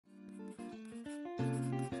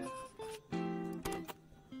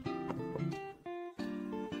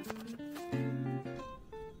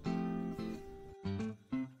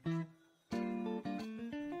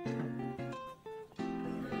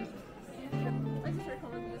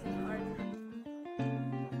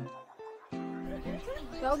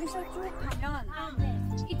여기서 쭉 가면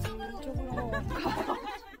이쪽으로 가요.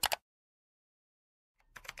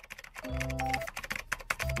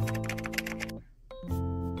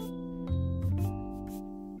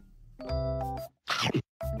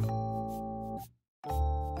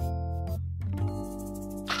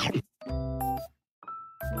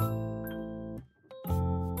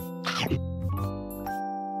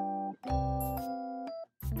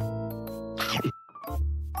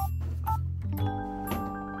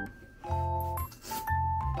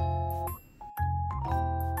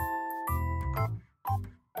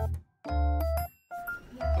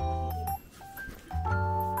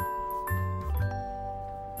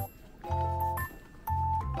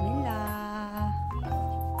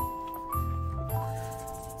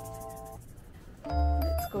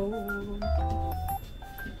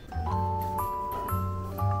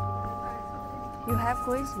 You have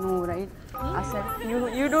quiz? No, right? Asal,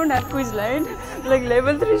 you don't have quiz, right? Like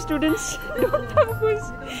level 3 students don't have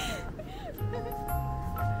quiz.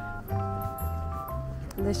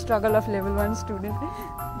 The struggle of level 1 student.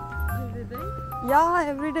 Every day? Yeah,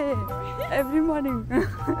 every day. Every morning.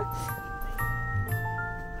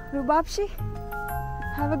 Rubabshi,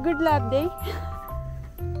 have a good lab day.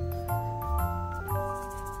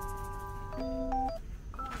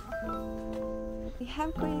 We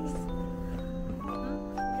have quiz.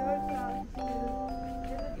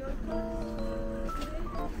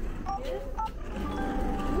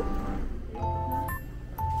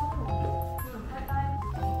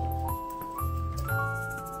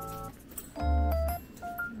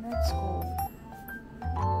 Let's go.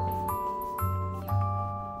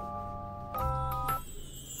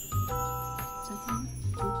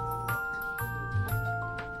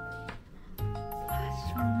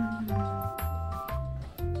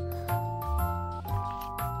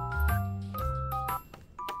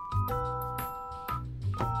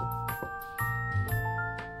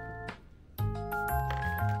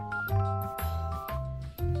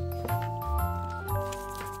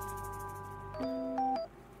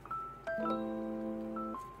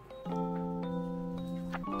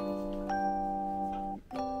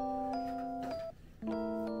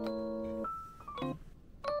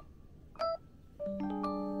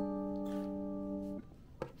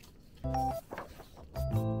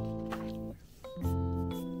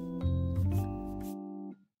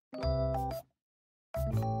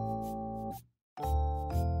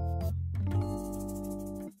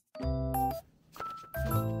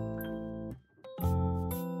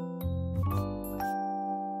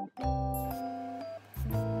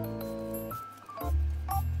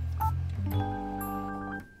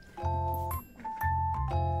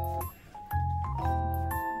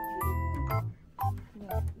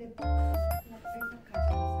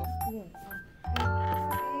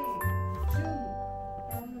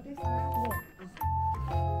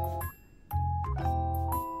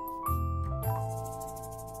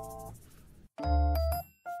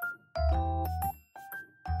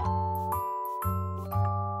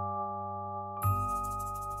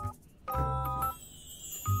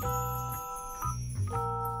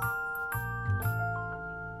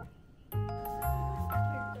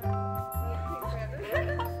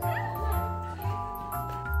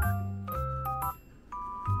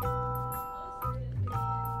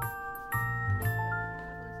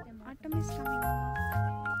 Autumn is coming.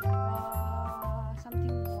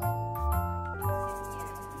 Something more.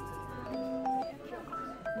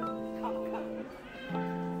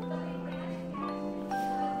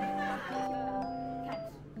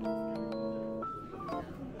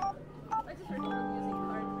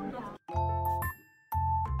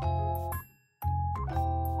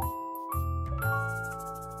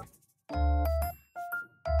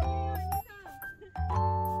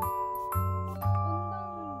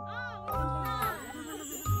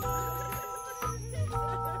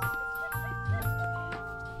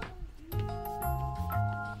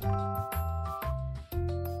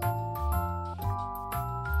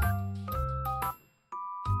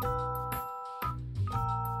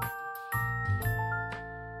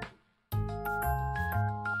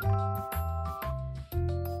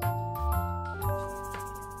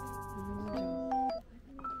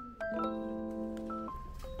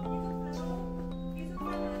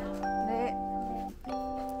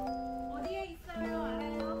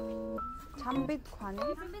 잠빛관.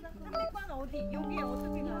 잠빛관 어디? 여기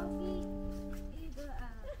어떻게 가?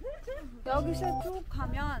 여기서 쭉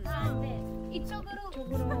가면 네. 이쪽으로.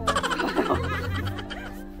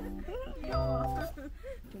 귀여워.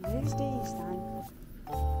 This day is done.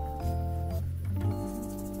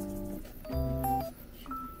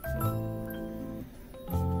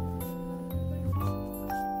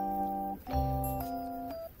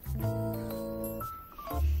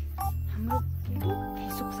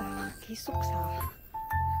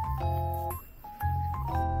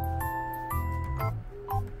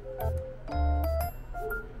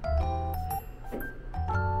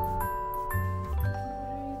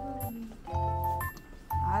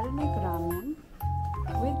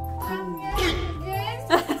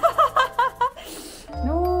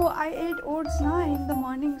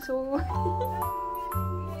 morning, so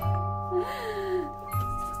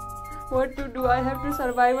what to do? I have to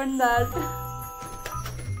survive on that.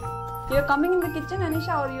 You're coming in the kitchen,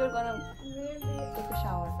 Anisha, or you're gonna take a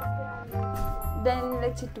shower? Then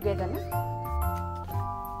let's sit together, na?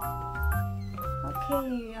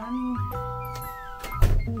 Okay.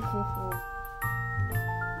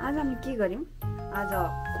 आज हामी के गर्यौं? आज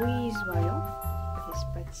quiz भयो,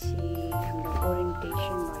 त्यसपछि हाम्रो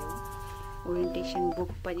orientation भयो, orientation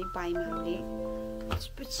book पनि पायौं हामीले,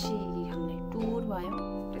 त्यसपछि हामीले टुर भयो,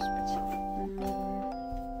 त्यसपछि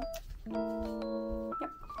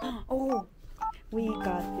oh, we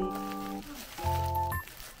got the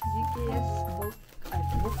GKS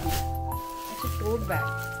book, it's a tote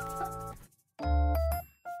bag.